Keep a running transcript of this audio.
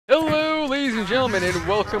and gentlemen, and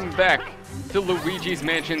welcome back to Luigi's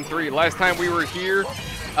Mansion 3. Last time we were here,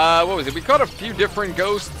 what was it? We caught a few different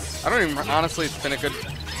ghosts. I don't even, honestly, it's been a good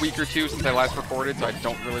week or two since I last recorded, so I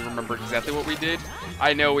don't really remember exactly what we did.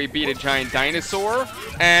 I know we beat a giant dinosaur,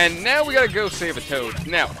 and now we gotta go save a toad.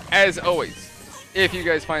 Now, as always, if you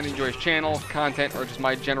guys find enjoy this channel, content, or just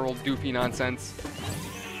my general doofy nonsense,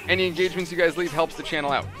 any engagements you guys leave helps the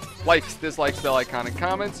channel out. Likes, dislikes, bell icon, and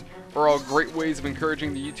comments are all great ways of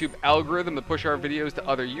encouraging the YouTube algorithm to push our videos to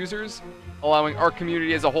other users, allowing our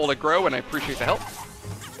community as a whole to grow, and I appreciate the help.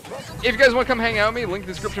 If you guys want to come hang out with me, link in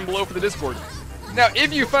the description below for the Discord. Now,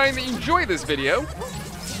 if you find that you enjoy this video,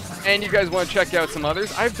 and you guys want to check out some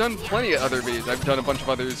others, I've done plenty of other videos. I've done a bunch of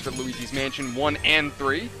others for Luigi's Mansion 1 and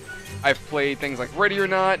 3. I've played things like Ready or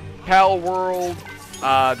Not, Pal World,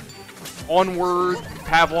 Onward,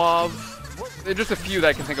 Pavlov. There are just a few that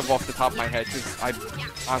I can think of off the top of my head, because I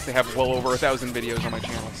honestly have well over 1,000 videos on my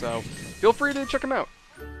channel, so feel free to check them out.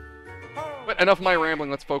 But enough of my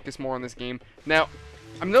rambling, let's focus more on this game. Now,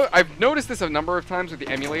 I've noticed this a number of times with the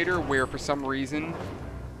emulator, where for some reason,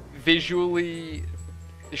 visually,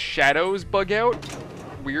 the shadows bug out.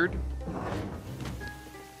 Weird.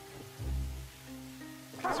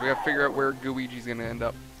 So we gotta figure out where Luigi's gonna end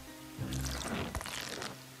up.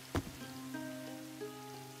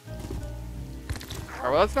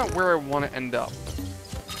 Alright, well, that's not where I want to end up.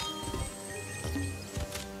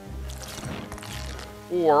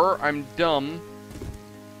 Or, I'm dumb,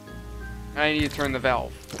 and I need to turn the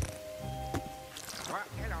valve.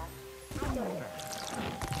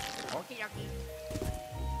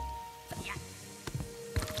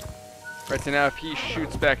 Right, so now if he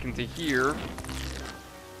shoots back into here...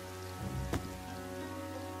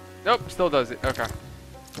 Nope, still does it. Okay.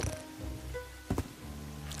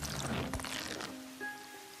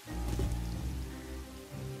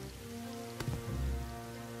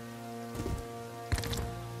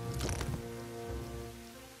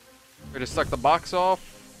 I just suck the box off.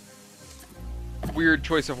 Weird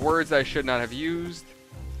choice of words that I should not have used.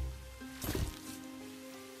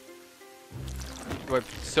 Do I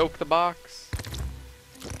soak the box?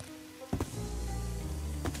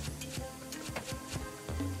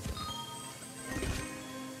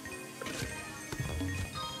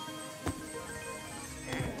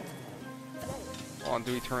 Hold on,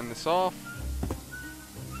 do we turn this off?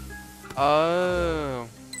 Oh.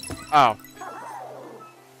 Oh.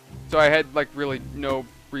 So I had, like, really no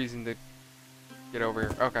reason to get over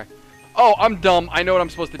here. Okay. Oh, I'm dumb. I know what I'm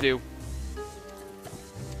supposed to do.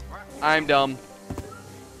 I'm dumb.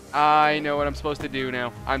 I know what I'm supposed to do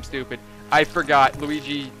now. I'm stupid. I forgot.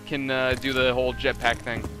 Luigi can do the whole jetpack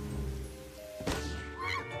thing.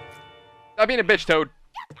 Stop being a bitch, Toad.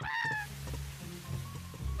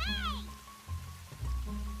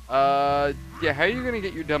 Yeah, how are you gonna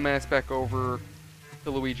get your dumb ass back over to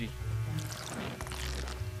Luigi?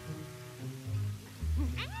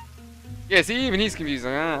 Yeah, see, even he's confused.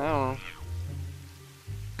 Like, I don't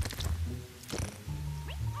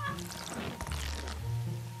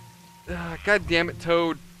know. God damn it,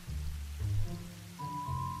 Toad.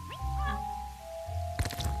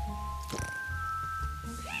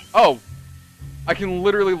 Oh! I can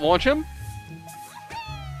literally launch him?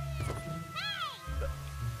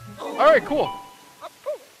 Alright, cool.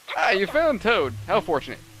 Ah, you found Toad. How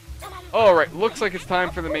fortunate. Alright, looks like it's time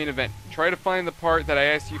for the main event. Try to find the part that I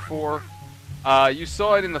asked you for. You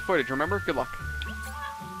saw it in the footage, remember? Good luck.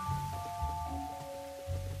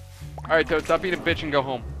 Alright, Toad, stop being a bitch and go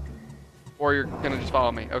home. Or you're gonna just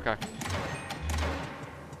follow me. Okay.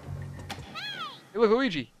 Hey, look,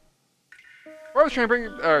 Luigi. Where I was trying to bring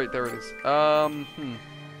it. Alright, there it is.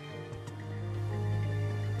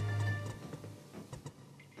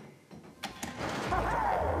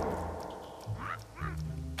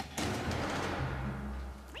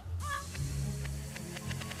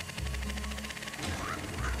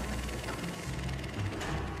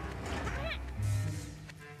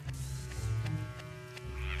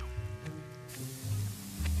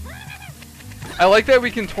 I like that we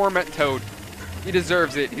can torment Toad. He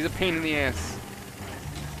deserves it. He's a pain in the ass.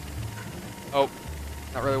 Oh,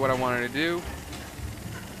 not really what I wanted to do.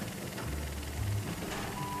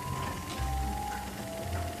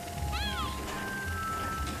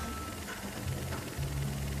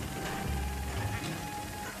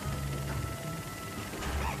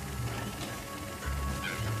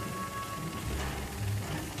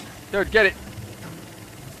 Toad, get it.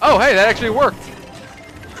 Oh, hey, that actually worked.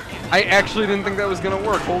 I actually didn't think that was gonna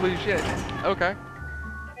work. Holy shit. Okay.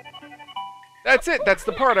 That's it. That's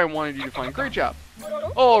the part I wanted you to find. Great job.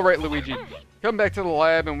 Alright, Luigi. Come back to the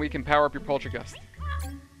lab and we can power up your poltergust.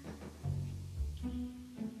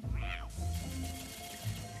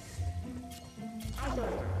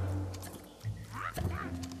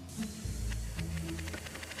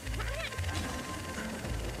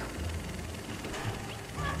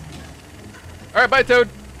 Alright, bye, Toad.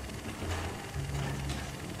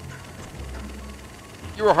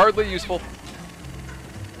 You were hardly useful.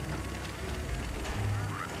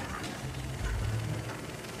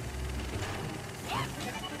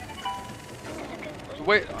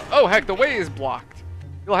 Wait, oh heck, the way is blocked.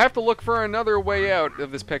 You'll have to look for another way out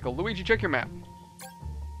of this pickle. Luigi, check your map.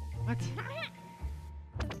 What?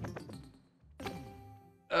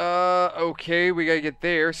 Okay, we gotta get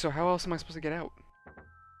there, so how else am I supposed to get out?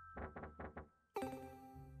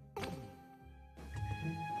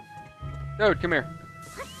 Dude, come here.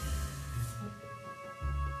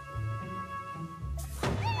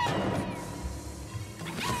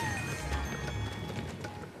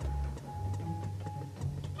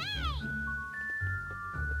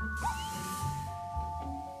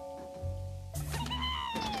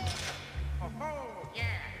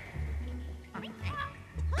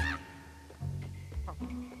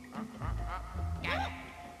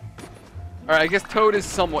 Alright, I guess Toad is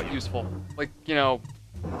somewhat useful. Like, you know...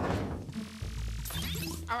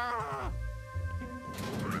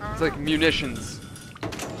 It's like munitions.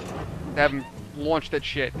 To have him launch that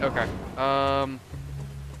shit. Okay.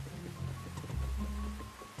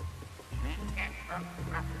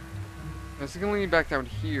 This is gonna lead me back down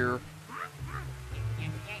here.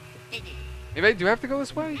 Maybe I do have to go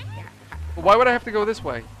this way? But why would I have to go this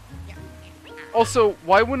way? Also,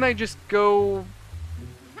 why wouldn't I just go...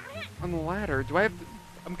 on the ladder? Do I have to...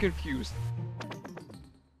 I'm confused.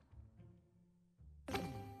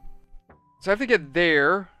 So I have to get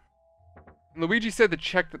there. Luigi said to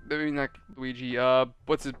check the... I mean, not Luigi,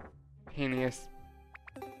 what's his pain in the ass?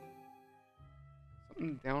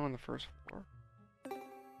 Something down on the first floor?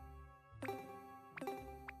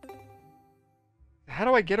 How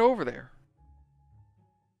do I get over there?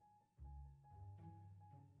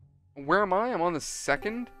 Where am I? I'm on the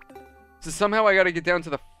second? So somehow I gotta get down to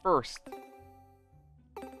the first.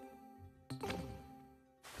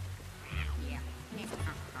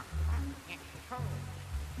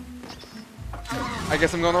 I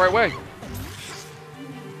guess I'm going the right way.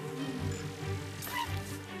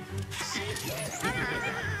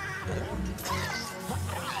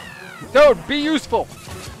 Toad, be useful!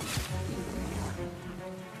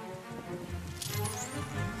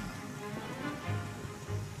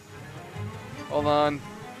 Hold on.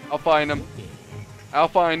 I'll find him. I'll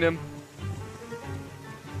find him.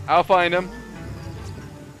 I'll find him.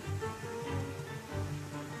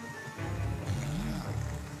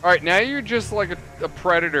 Alright, now you're just like a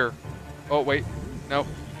predator. Oh, wait. No.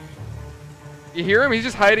 You hear him? He's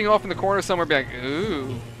just hiding off in the corner somewhere being like,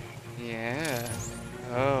 ooh. Yeah.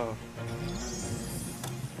 Oh.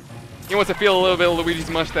 He wants to feel a little bit of Luigi's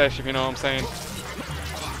mustache, if you know what I'm saying.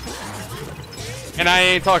 And I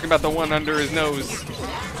ain't talking about the one under his nose.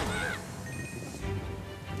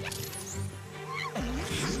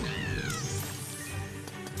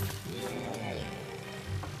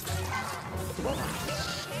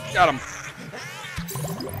 Got him.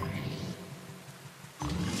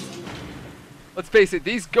 Let's face it,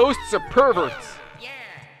 these ghosts are perverts. Yeah.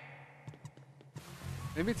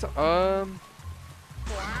 Maybe it's Wow.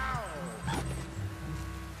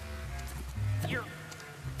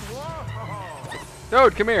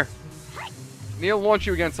 Toad, come here. Neil launch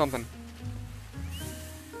you against something.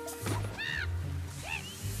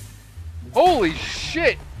 Holy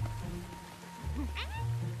shit!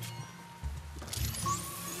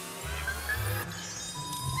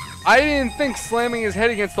 I didn't think slamming his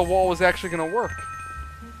head against the wall was actually gonna work.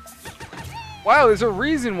 Wow, there's a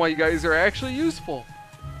reason why you guys are actually useful.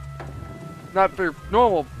 Not for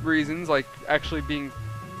normal reasons, like actually being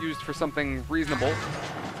used for something reasonable.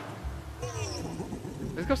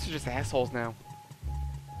 These ghosts are just assholes now.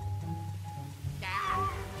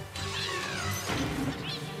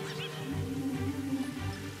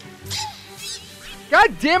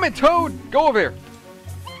 God damn it, Toad! Go over here!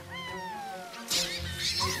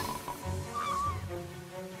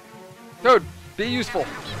 Toad, be useful.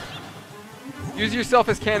 Use yourself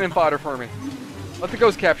as cannon fodder for me. Let the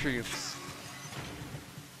ghost capture you.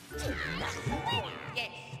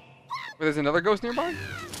 Wait, there's another ghost nearby?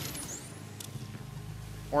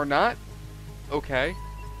 Or not? Okay.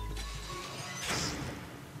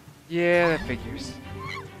 Yeah, that figures.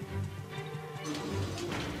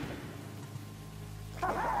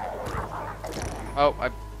 Oh,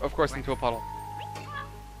 I of course into a puddle.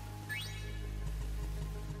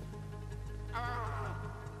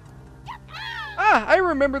 Ah, I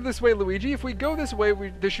remember this way, Luigi. If we go this way,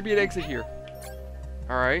 there should be an exit here.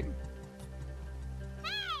 Alright.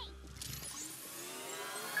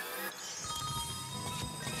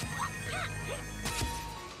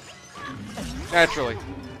 Naturally.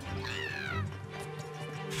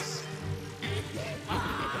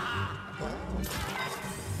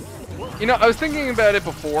 You know, I was thinking about it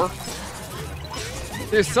before.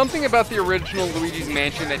 There's something about the original Luigi's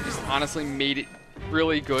Mansion that just honestly made it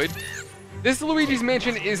really good. This Luigi's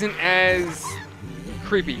Mansion isn't as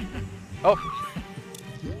creepy. Oh.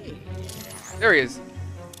 There he is.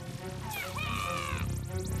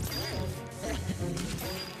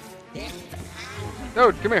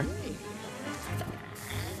 Toad, come here.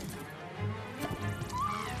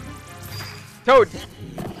 Toad!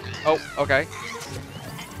 Oh, okay.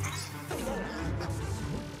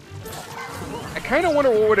 I kind of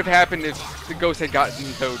wonder what would have happened if the ghost had gotten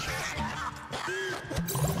Toad.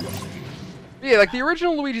 Yeah, like the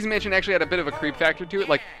original Luigi's Mansion actually had a bit of a creep factor to it.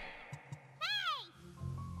 Like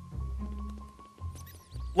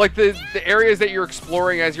the areas that you're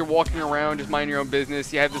exploring as you're walking around, just minding your own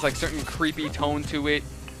business, you have this like certain creepy tone to it.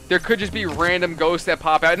 There could just be random ghosts that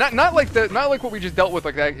pop out. Not like what we just dealt with,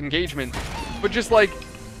 like that engagement, but just like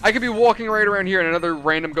I could be walking right around here and another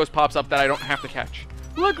random ghost pops up that I don't have to catch.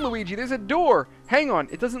 Look, Luigi, there's a door. Hang on,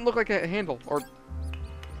 it doesn't look like a handle. Or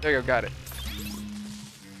there you go, got it.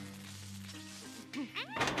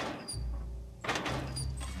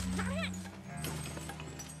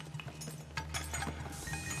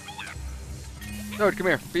 Toad, come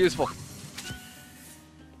here. Be useful.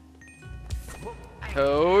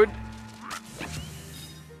 Toad.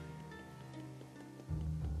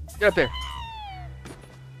 Get up there.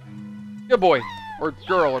 Good boy. Or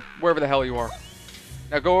girl, or wherever the hell you are.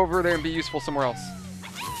 Now go over there and be useful somewhere else.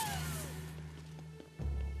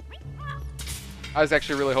 I was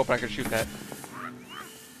actually really hoping I could shoot that.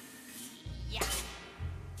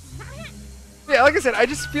 Yeah, like I said, I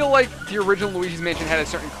just feel like the original Luigi's Mansion had a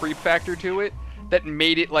certain creep factor to it that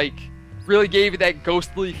made it, like, really gave it that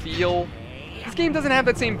ghostly feel. This game doesn't have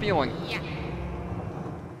that same feeling.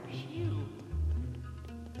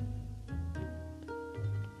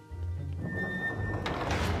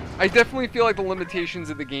 I definitely feel like the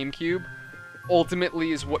limitations of the GameCube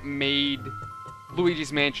ultimately is what made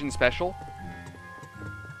Luigi's Mansion special.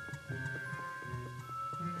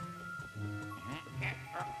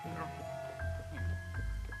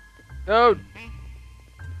 Toad!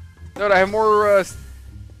 Toad, I have more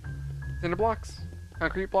cinder blocks,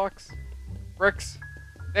 concrete blocks, bricks.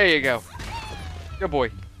 There you go. Good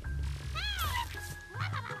boy.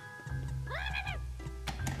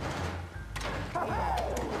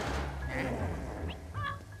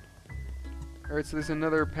 Alright, so there's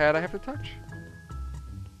another pad I have to touch.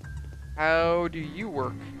 How do you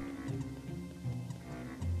work?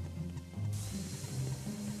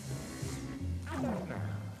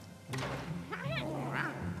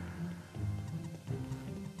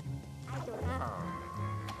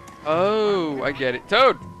 Oh, I get it.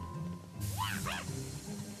 Toad!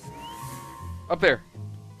 Up there.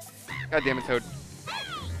 God damn it, Toad.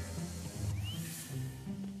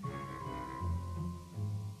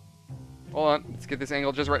 Hold on, let's get this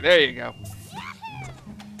angle just right. There you go.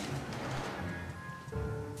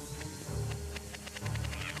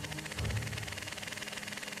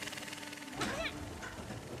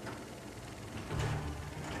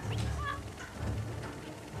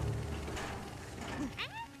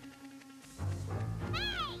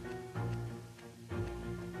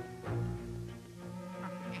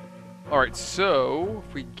 Alright, so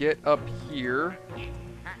if we get up here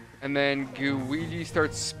and then Luigi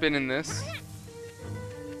starts spinning this.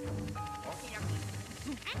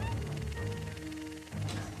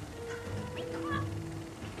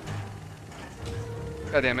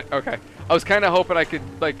 God damn it. Okay. I was kind of hoping I could,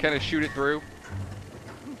 like, kind of shoot it through.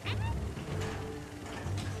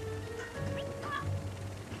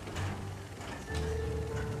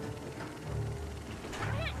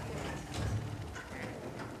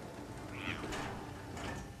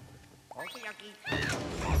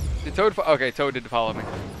 Did Toad okay, Toad did follow me.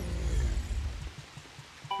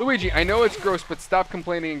 Luigi, I know it's gross, but stop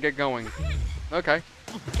complaining and get going. Okay.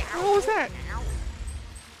 What was that?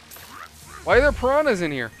 Why are there piranhas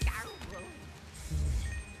in here?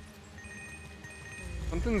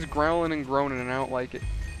 Something's growling and groaning and I don't like it.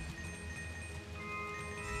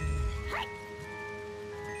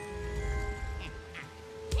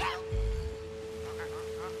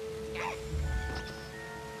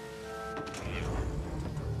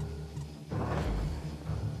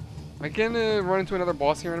 Am I gonna run into another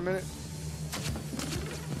boss here in a minute?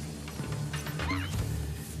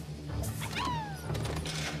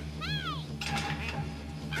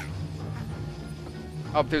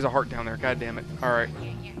 Oh, there's a heart down there. God damn it. Alright.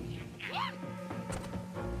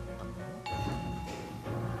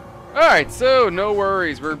 Alright, so no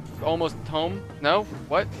worries. We're almost home. No?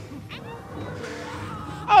 What?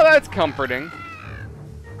 Oh, that's comforting.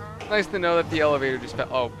 Nice to know that the elevator just fell.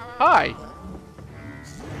 Oh, hi.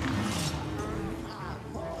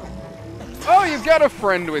 Oh, you've got a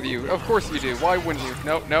friend with you. Of course you do. Why wouldn't you?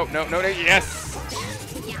 No, no, no, no, no. Yes.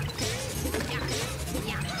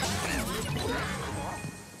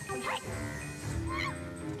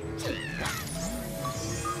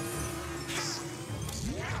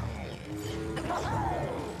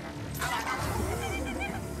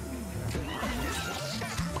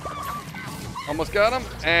 Almost got him,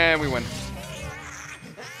 and we win.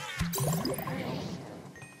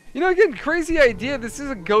 You know, again, crazy idea. This is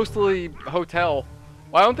a ghostly hotel.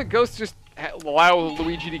 Why don't the ghosts just allow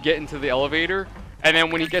Luigi to get into the elevator, and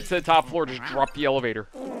then when he gets to the top floor, just drop the elevator?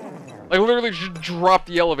 Like, literally just drop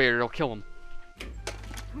the elevator. It'll kill him.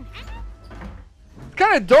 It's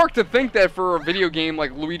kind of dark to think that for a video game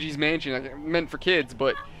like Luigi's Mansion, like, meant for kids,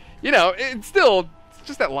 but, you know, it's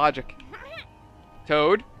just that logic.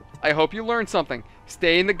 Toad, I hope you learned something.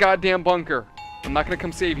 Stay in the goddamn bunker. I'm not going to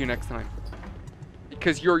come save you next time.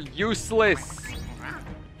 Because you're useless.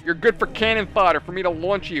 You're good for cannon fodder for me to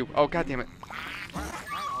launch you. Oh, god damn it.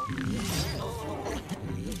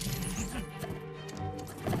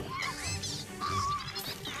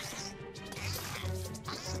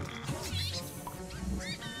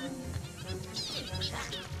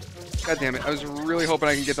 God damn it. I was really hoping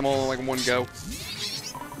I can get them all in like one go.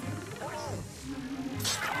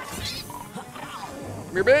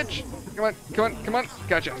 Come here, bitch. Come on, come on, come on.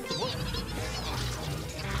 Gotcha.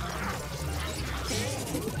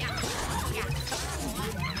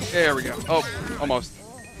 There we go. Oh, almost.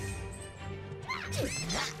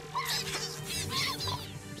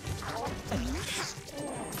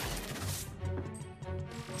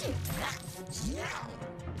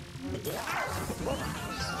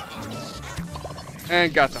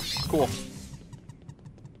 And got them. Cool.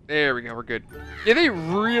 There we go. We're good. Yeah, they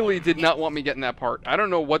really did not want me getting that part. I don't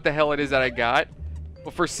know what the hell it is that I got,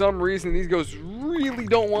 but for some reason, these ghosts really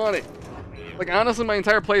don't want it. Like, honestly, my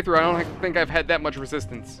entire playthrough, I don't think I've had that much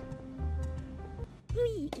resistance.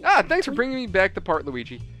 Ah, thanks for bringing me back the part,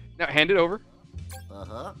 Luigi. Now, hand it over.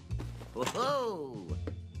 Uh-huh. Whoa!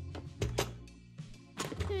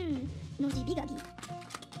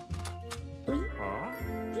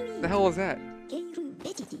 The hell is that?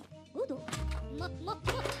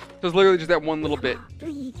 So it's literally just that one little bit.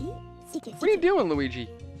 What are you doing, Luigi?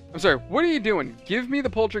 I'm sorry, what are you doing? Give me the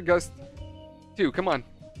Poltergust 2, come on.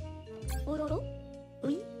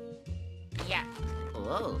 Yeah.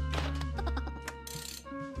 Whoa.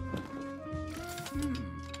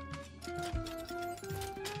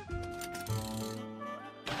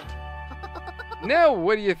 Now,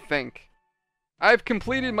 what do you think? I've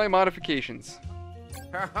completed my modifications.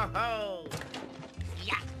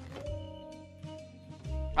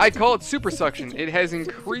 I call it super suction. It has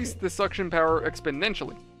increased the suction power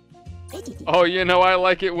exponentially. Oh, you know, I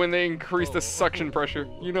like it when they increase the suction pressure.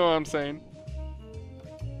 You know what I'm saying.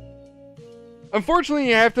 Unfortunately,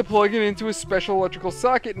 you have to plug it into a special electrical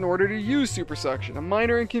socket in order to use super suction, a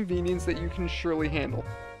minor inconvenience that you can surely handle.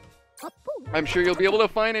 I'm sure you'll be able to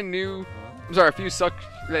find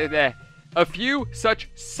a few such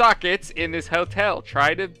sockets in this hotel.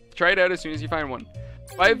 Try it out as soon as you find one.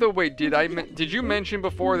 By the way, did you mention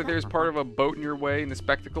before that there's part of a boat in your way in the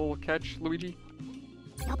spectacle catch, Luigi?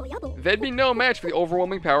 That'd be no match for the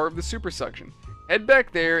overwhelming power of the super suction. Head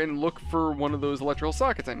back there and look for one of those electrical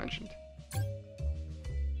sockets I mentioned.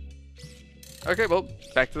 Okay, well,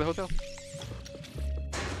 back to the hotel.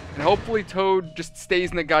 And hopefully Toad just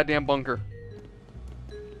stays in the goddamn bunker.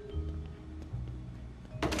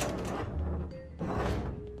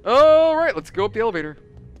 Alright, let's go up the elevator.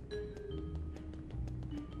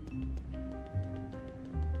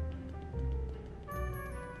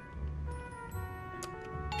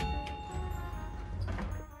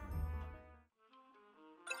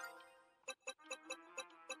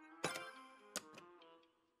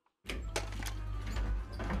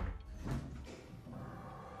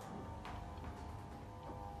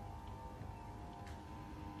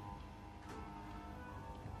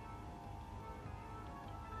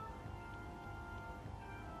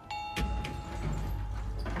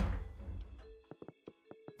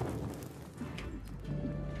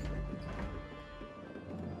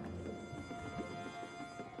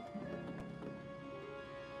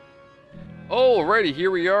 Alrighty,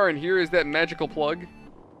 here we are, and here is that magical plug.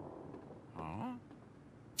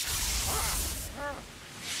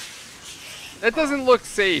 That doesn't look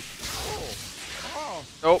safe.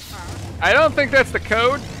 Oh, I don't think that's the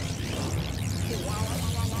code.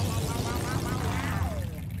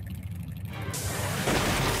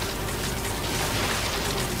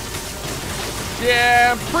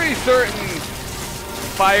 Yeah, I'm pretty certain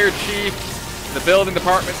fire chief. The building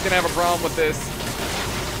department's gonna have a problem with this.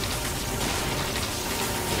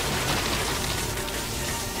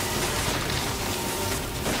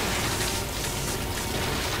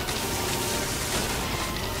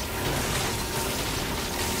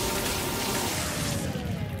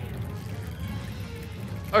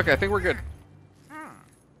 Okay, I think we're good.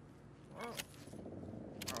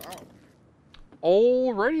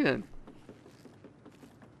 Alrighty then.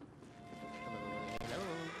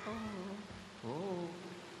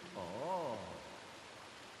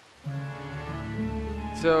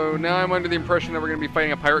 So now I'm under the impression that we're going to be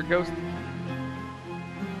fighting a pirate ghost.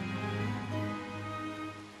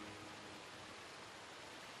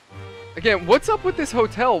 Again, what's up with this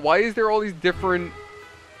hotel? Why is there all these different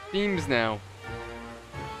themes now?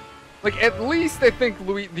 Like, at least I think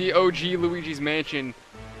the OG Luigi's Mansion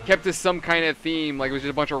kept us some kind of theme. Like, it was just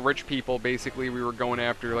a bunch of rich people, basically, we were going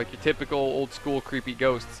after. Like, your typical old-school creepy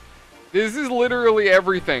ghosts. This is literally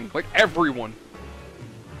everything. Like, everyone.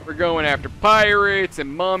 We're going after pirates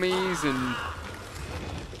and mummies and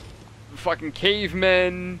fucking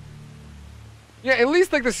cavemen. Yeah, at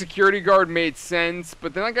least, like, the security guard made sense.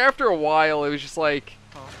 But then, like, after a while, it was just like...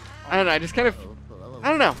 I don't know, I just kind of... I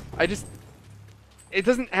don't know. It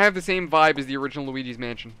doesn't have the same vibe as the original Luigi's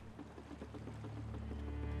Mansion.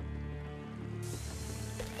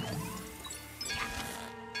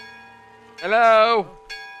 Hello?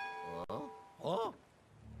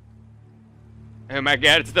 Oh my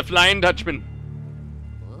god, it's the Flying Dutchman.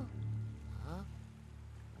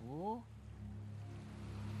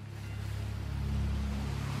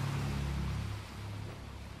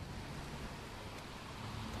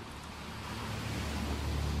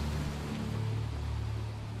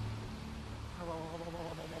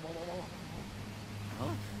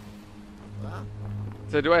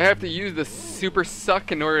 So do I have to use the super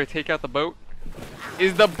suck in order to take out the boat?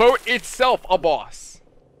 Is the boat itself a boss?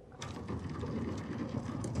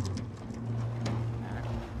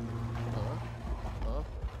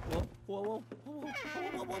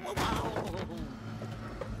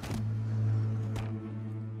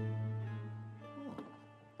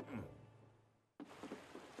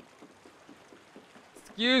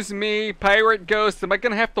 Excuse me, pirate ghost, am I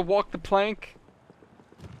gonna have to walk the plank?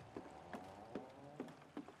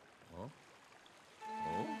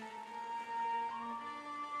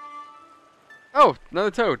 Oh, another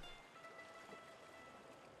toad.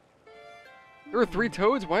 There were 3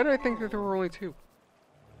 toads? Why did I think that there were only 2?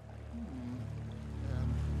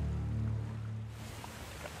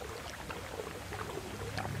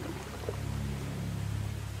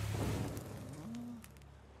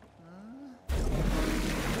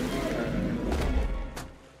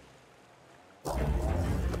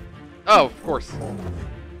 Oh, of course.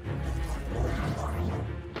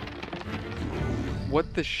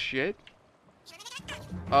 What the shit?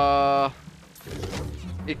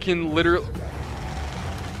 It can literally...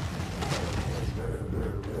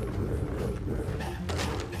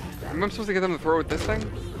 Am I supposed to get them to throw with this thing?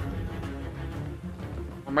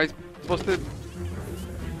 Or am I supposed to...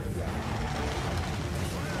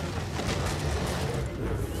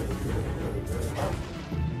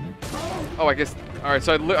 Oh, I guess... Alright,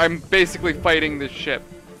 so I'm basically fighting this ship.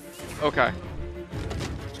 Okay.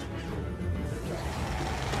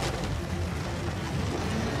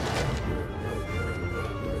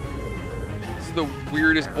 This is the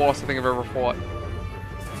weirdest boss I think I've ever fought.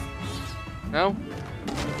 No?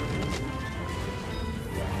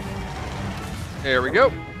 There we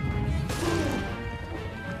go.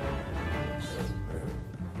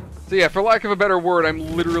 So yeah, for lack of a better word,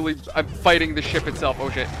 I'm fighting the ship itself. Oh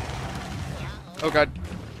shit. Oh god.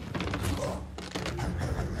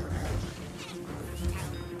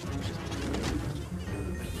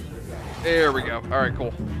 There we go. Alright,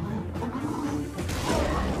 cool.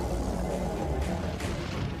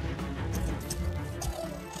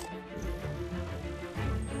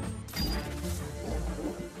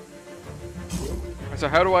 So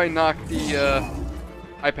how do I knock the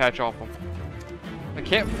eye patch off him? I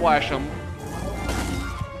can't flash him.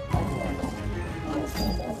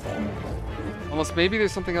 Unless maybe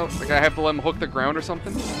there's something else, like I have to let him hook the ground or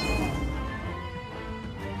something?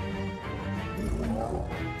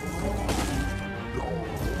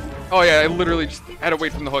 Oh yeah, I literally just had to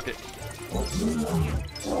wait for him to hook it.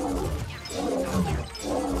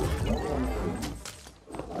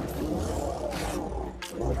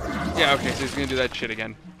 Yeah, okay, so he's gonna do that shit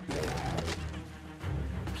again.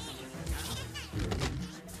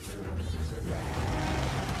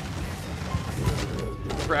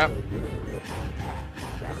 Crap.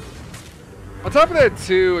 On top of that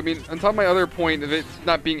too, I mean, on top of my other point of it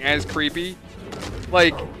not being as creepy,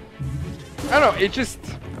 Like, I don't know, it just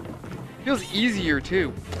feels easier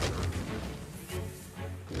too.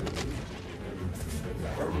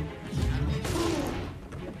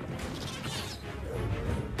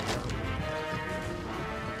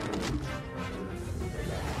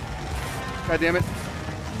 God damn it.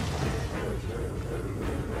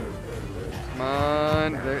 Come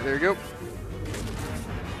on. There you go.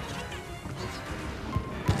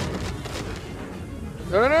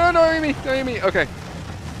 No, don't hit me. Don't hit me. Okay.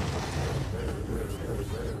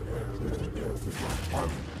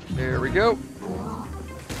 There we go.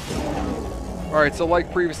 Alright, so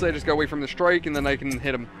like previously, I just got away from the strike, and then I can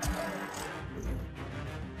hit him.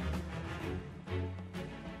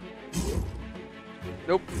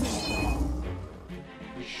 Nope.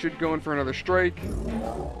 Should go in for another strike.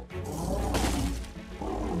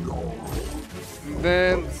 And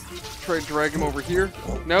then let's try to drag him over here.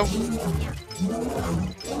 No?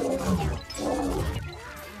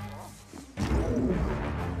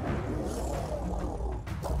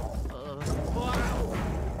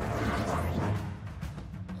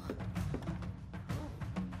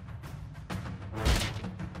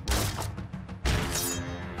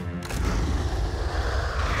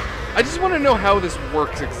 I just want to know how this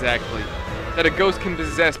works exactly. That a ghost can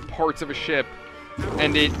possess parts of a ship,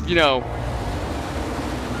 and it, you know,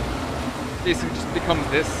 basically just becomes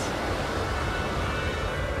this.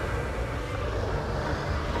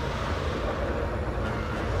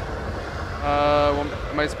 Well,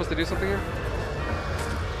 am I supposed to do something here?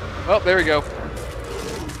 Oh, there we go.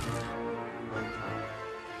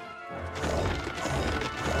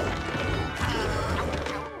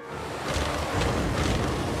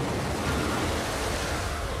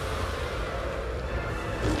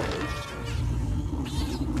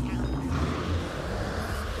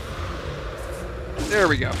 There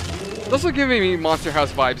we go. It's also giving me Monster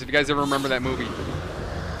House vibes, if you guys ever remember that movie.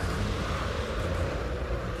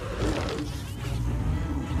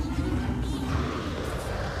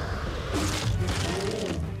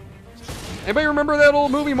 Anybody remember that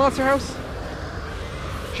old movie, Monster House?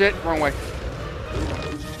 Shit, wrong way.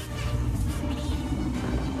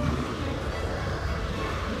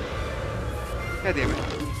 God damn it.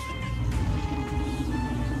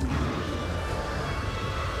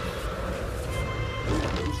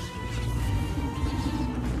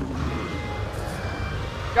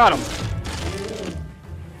 Got him.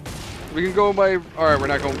 We can go by... Alright, we're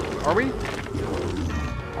not going... Are we?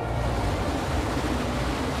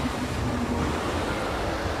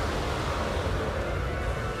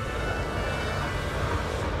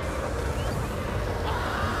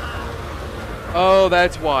 Oh,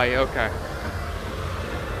 that's why. Okay.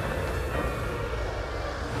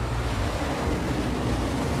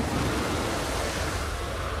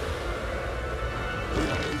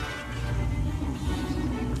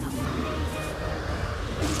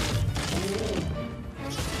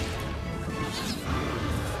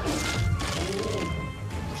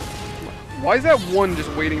 Why is that one just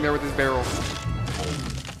waiting there with his barrel?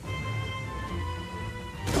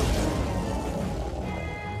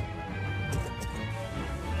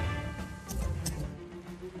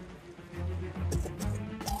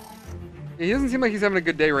 He doesn't seem like he's having a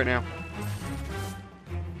good day right now.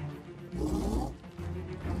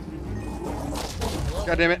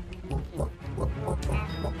 God damn it.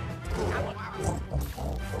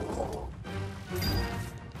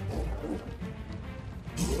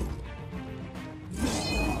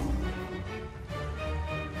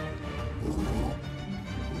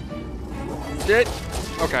 Shit.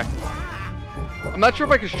 Okay. I'm not sure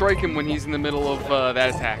if I can strike him when he's in the middle of that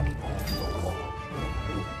attack.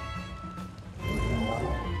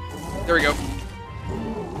 There we go.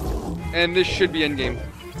 And this should be endgame.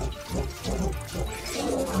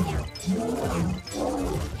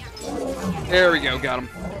 There we go, got him.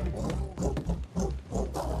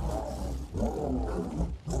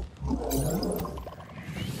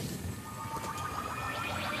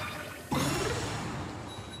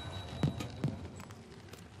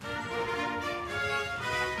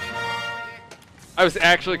 I was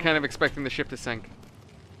actually kind of expecting the ship to sink.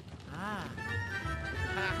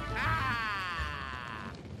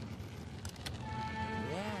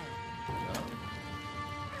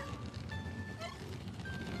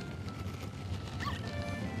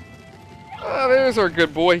 There's our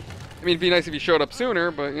good boy. I mean, it'd be nice if he showed up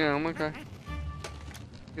sooner, but, you know, okay.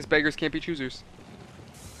 Guess beggars can't be choosers.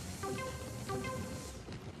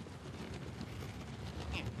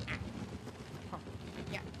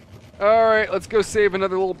 Alright, let's go save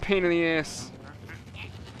another little pain in the ass.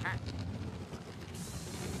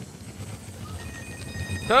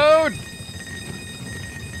 Toad!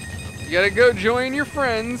 You gotta go join your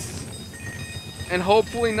friends and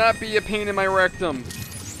hopefully not be a pain in my rectum.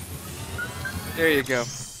 There you go.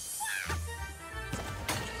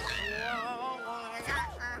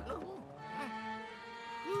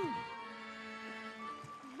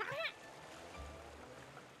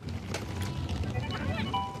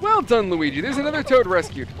 Well done, Luigi. There's another Toad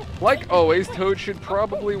rescued. Like always, Toad should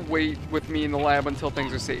probably wait with me in the lab until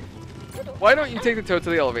things are safe. Why don't you take the Toad to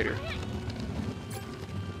the elevator?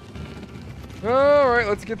 Alright,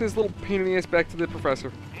 let's get this little pain in the ass back to the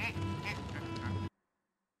professor.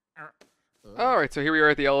 Alright, so here we are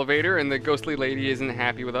at the elevator, and the ghostly lady isn't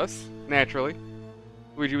happy with us, naturally.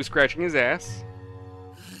 Luigi was scratching his ass.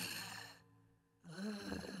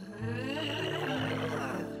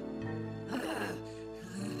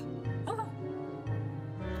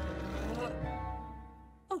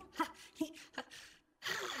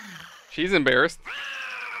 She's embarrassed.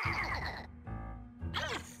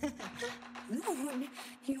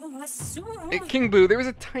 Hey, King Boo, there was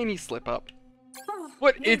a tiny slip up.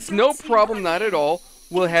 But it's no problem, not at all.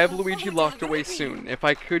 We'll have Luigi locked away soon. If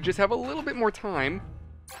I could just have a little bit more time.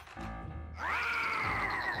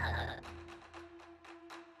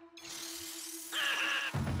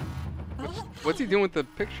 What's he doing with the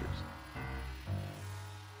pictures?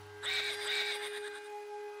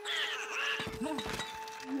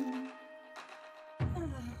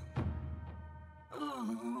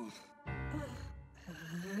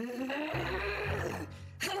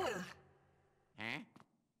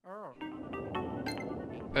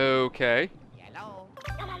 Okay.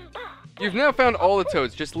 You've now found all the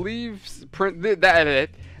Toads. Just leaves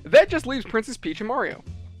that just leaves Princess Peach and Mario.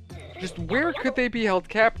 Just where could they be held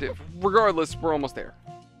captive? Regardless, we're almost there.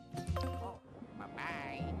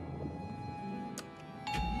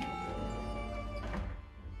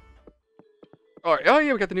 All right. Oh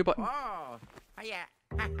yeah, we got the new button. Oh, yeah.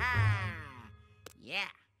 Yeah.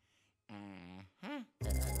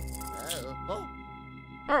 Oh.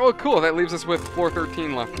 Alright, well, cool. That leaves us with floor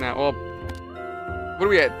 13 left now. Well, what are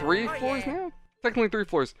we at? 3 floors now? Technically 3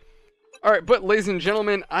 floors. Alright, but ladies and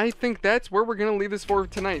gentlemen, I think that's where we're going to leave this for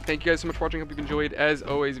tonight. Thank you guys so much for watching. Hope you've enjoyed. As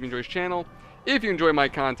always, if you enjoy this channel, if you enjoy my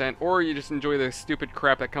content, or you just enjoy the stupid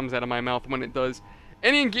crap that comes out of my mouth when it does,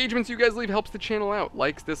 any engagements you guys leave helps the channel out.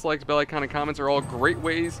 Likes, dislikes, bell icon, and comments are all great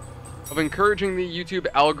ways of encouraging the YouTube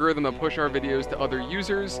algorithm to push our videos to other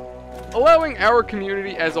users, allowing our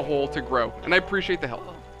community as a whole to grow. And I appreciate the help.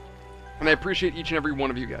 And I appreciate each and every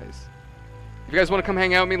one of you guys. If you guys want to come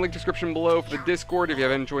hang out with me, link description below for the Discord. If you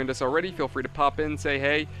haven't joined us already, feel free to pop in, say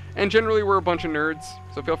hey. And generally, we're a bunch of nerds,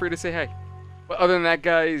 so feel free to say hey. But other than that,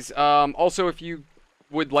 guys, also if you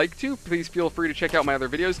would like to, please feel free to check out my other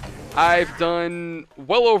videos. I've done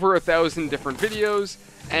well over 1,000 different videos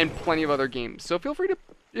and plenty of other games. So feel free to,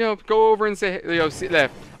 you know, go over and say, you know, see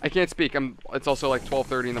that. I can't speak. It's also like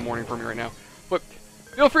 12:30 in the morning for me right now. But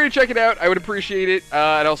feel free to check it out. I would appreciate it.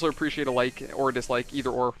 I'd also appreciate a like or a dislike. Either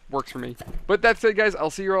or works for me. But that's it, guys. I'll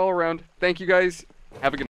see you all around. Thank you, guys. Have a good night.